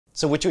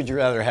So which would you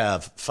rather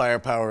have, fire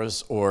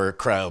powers or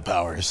cryo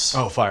powers?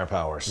 Oh, fire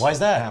powers. Why is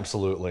that?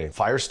 Absolutely.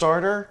 Fire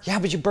starter? Yeah,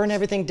 but you burn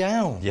everything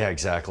down. Yeah,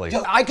 exactly.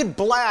 Dude, I could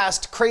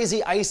blast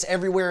crazy ice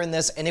everywhere in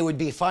this and it would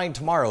be fine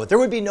tomorrow. There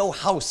would be no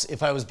house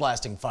if I was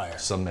blasting fire.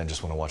 Some men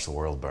just want to watch the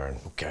world burn.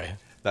 Okay.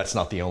 That's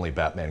not the only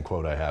Batman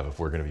quote I have if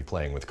we're going to be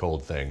playing with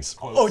cold things.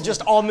 Oh,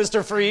 just all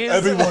Mr. Freeze?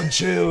 Everyone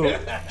chill.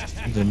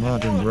 The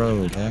modern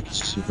road acts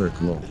super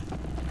cool.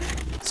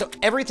 So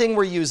everything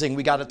we're using,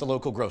 we got at the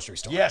local grocery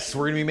store. Yes,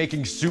 we're going to be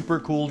making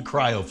supercooled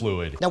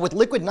cryofluid. Now with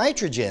liquid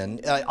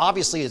nitrogen,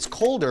 obviously it's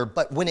colder,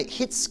 but when it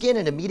hits skin,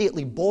 it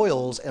immediately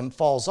boils and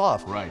falls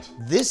off. Right.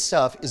 This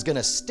stuff is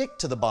gonna stick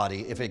to the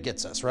body if it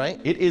gets us, right?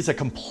 It is a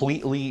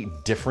completely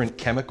different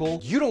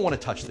chemical. You don't want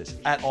to touch this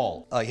at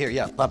all. Here,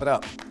 yeah, pop it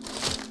out.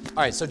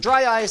 All right, so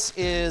dry ice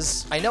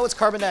is, I know it's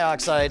carbon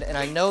dioxide, and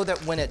I know that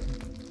when it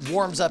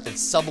warms up, it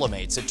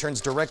sublimates. It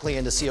turns directly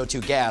into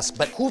CO2 gas,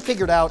 but who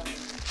figured out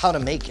how to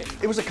make it?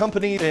 It was a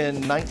company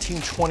in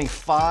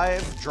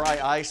 1925. Dry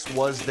ice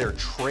was their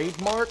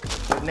trademark,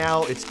 but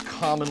now it's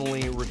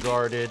commonly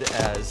regarded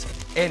as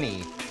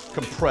any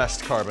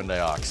compressed carbon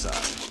dioxide.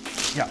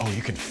 Yeah, oh,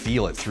 you can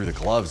feel it through the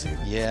gloves even.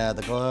 Yeah,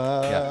 the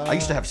glove. Yeah, I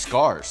used to have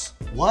scars.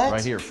 What?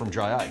 Right here from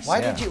dry ice. Why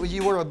did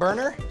you were a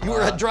burner? You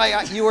were a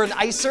you were an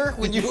icer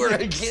when you were a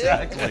kid?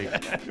 Exactly.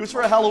 It was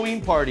for a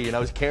Halloween party and I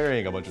was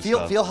carrying a bunch of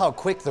stuff. Feel how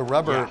quick the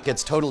rubber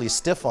gets totally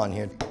stiff on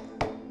here.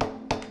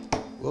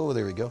 Whoa,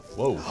 there we go.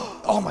 Whoa.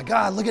 Oh my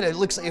God, look at it. It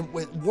looks like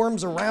it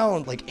worms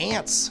around like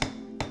ants.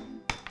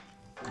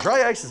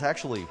 Dry ice is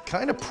actually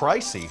kind of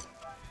pricey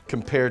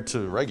compared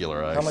to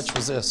regular ice. How much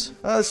was this?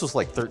 This was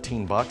like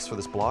 13 bucks for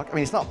this block. I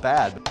mean, it's not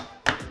bad.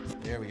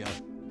 There we go.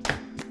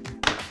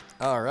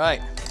 All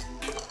right.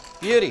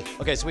 Beauty.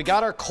 Okay, so we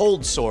got our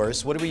cold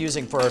source. What are we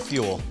using for our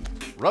fuel?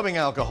 Rubbing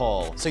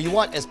alcohol. So you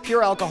want as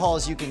pure alcohol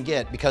as you can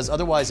get, because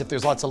otherwise if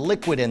there's lots of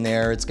liquid in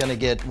there, it's gonna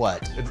get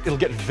what? It'll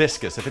get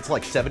viscous. If it's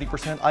like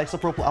 70%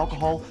 isopropyl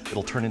alcohol,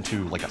 it'll turn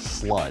into like a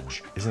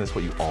sludge. Isn't this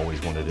what you always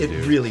wanted to do?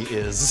 It really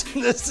is.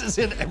 This is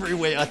in every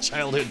way a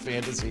childhood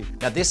fantasy.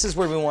 Now this is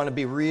where we want to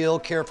be real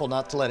careful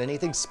not to let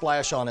anything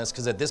splash on us,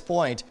 because at this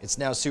point, it's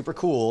now super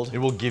cooled. It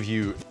will give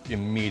you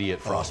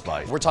immediate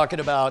frostbite. We're talking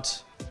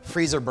about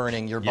freezer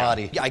burning your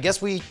body. Yeah, I guess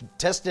we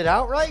tested it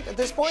out right at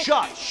this point?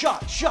 Shot.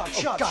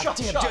 God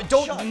damn,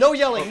 don't, no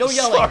yelling, no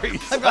yelling.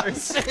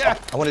 Sorry.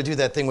 I want to do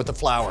that thing with the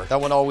flour. That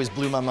one always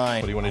blew my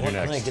mind. What do you want to do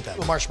next? I'm gonna get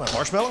that marshmallow.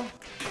 Marshmallow?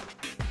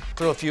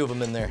 Throw a few of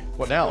them in there.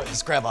 What now?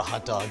 Let's grab a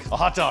hot dog. A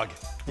hot dog.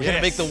 We're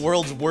gonna make the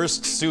world's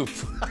worst soup.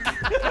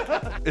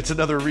 It's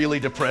another really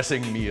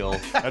depressing meal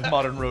at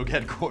Modern Rogue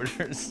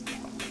headquarters.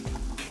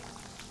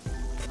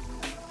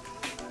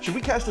 Should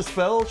we cast a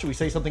spell? Should we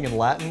say something in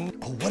Latin?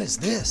 Oh, what is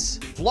this?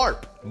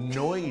 Flarp.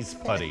 Noise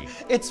putty.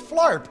 It's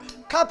Flarp.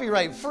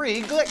 Copyright free.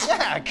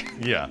 Yak.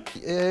 Yeah.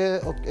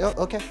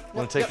 Okay.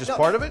 Want to take just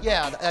part of it?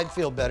 Yeah, I'd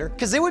feel better.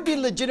 Because it would be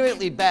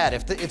legitimately bad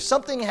if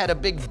something had a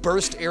big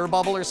burst air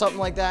bubble or something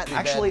like that.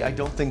 Actually, I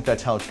don't think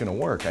that's how it's going to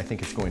work. I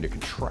think it's going to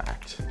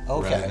contract.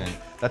 Okay.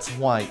 That's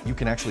why you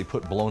can actually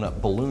put blown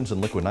up balloons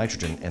in liquid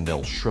nitrogen and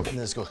they'll shrivel. And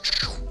this goes.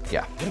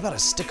 Yeah. What about a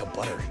stick of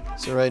butter?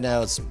 So right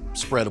now it's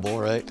spreadable,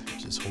 right?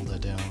 Just hold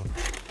that down.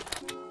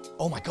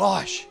 Oh my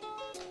gosh.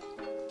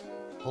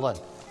 Hold on.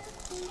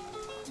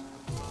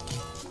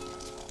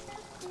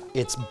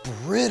 It's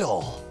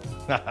brittle.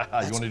 You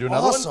want to do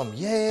another one? Awesome.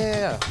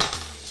 Yeah.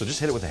 So just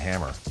hit it with a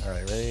hammer. All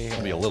right, ready?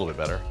 It'll be a little bit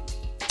better.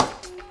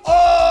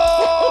 Oh!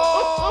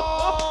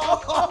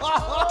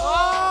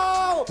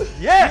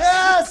 Yes!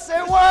 Yes,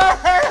 it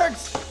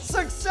works!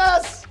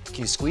 Success!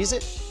 Can you squeeze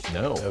it?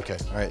 No. Okay,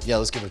 all right, yeah,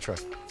 let's give it a try.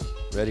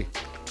 Ready?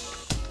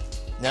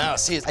 Now,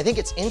 see, I think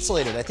it's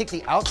insulated. I think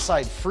the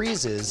outside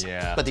freezes,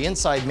 but the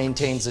inside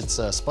maintains its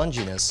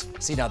sponginess.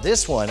 See, now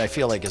this one I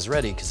feel like is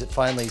ready because it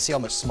finally, see how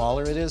much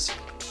smaller it is?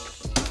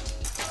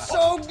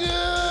 So good!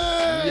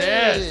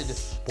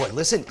 Yes! Boy,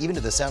 listen even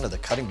to the sound of the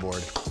cutting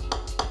board.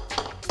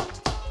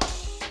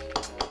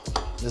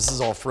 This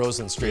is all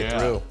frozen straight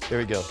through. There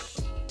we go.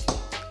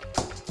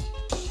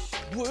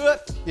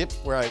 What? Yep,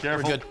 we're all right.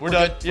 Careful. We're good. We're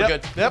done. We're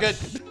Yep. good. We're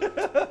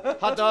good.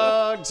 Hot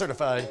dog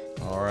certified.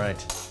 All right.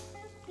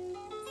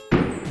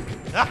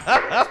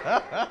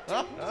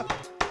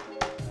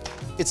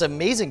 It's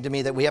amazing to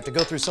me that we have to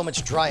go through so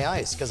much dry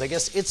ice, because I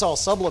guess it's all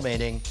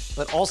sublimating,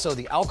 but also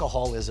the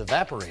alcohol is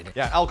evaporating.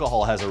 Yeah,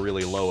 alcohol has a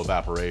really low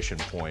evaporation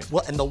point.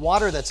 Well, and the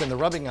water that's in the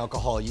rubbing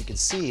alcohol, you can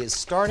see, is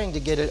starting to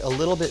get it a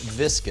little bit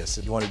viscous.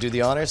 You want to do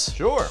the honors?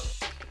 Sure.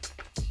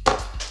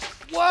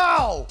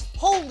 Wow!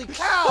 Holy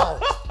cow!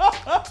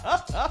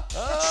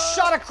 It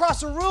shot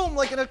across a room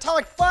like an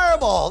atomic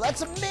fireball.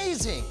 That's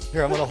amazing.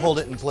 Here, I'm gonna hold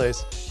it in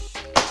place.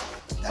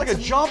 It's like a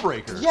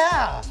jawbreaker.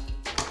 Yeah.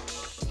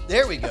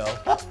 There we go.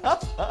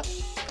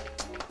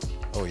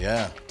 Oh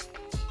yeah.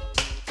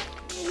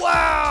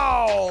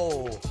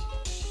 Wow!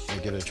 Let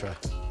me give it a try.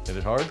 Hit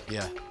it hard?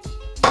 Yeah.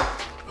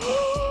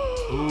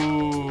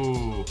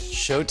 Ooh.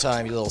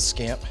 Showtime, you little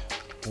scamp.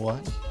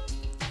 1,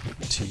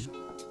 2.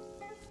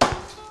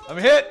 I'm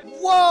hit.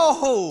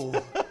 Whoa!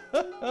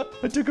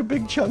 I took a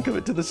big chunk of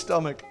it to the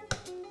stomach.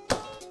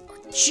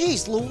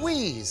 Jeez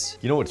Louise.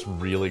 You know what's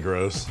really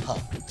gross? Huh.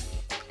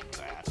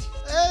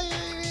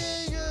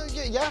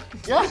 Yeah.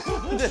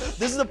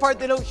 This is the part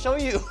they don't show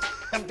you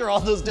after all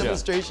those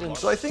demonstrations.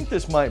 So I think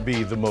this might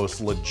be the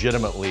most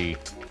legitimately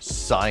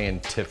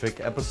scientific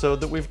episode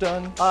that we've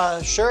done.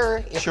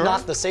 Sure, if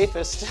not the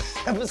safest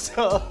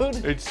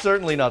episode. It's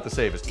certainly not the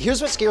safest.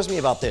 Here's what scares me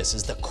about this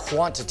is the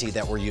quantity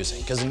that we're using.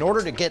 Because in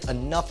order to get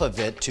enough of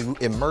it to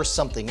immerse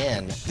something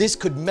in, this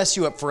could mess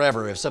you up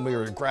forever if somebody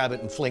were to grab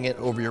it and fling it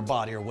over your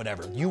body or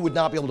whatever. You would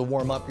not be able to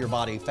warm up your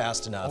body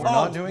fast enough. We're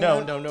not doing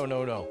that?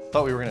 No.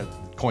 Thought we were gonna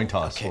coin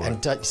toss.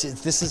 Okay, see,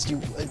 this is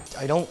you.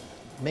 I don't,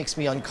 makes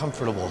me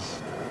uncomfortable.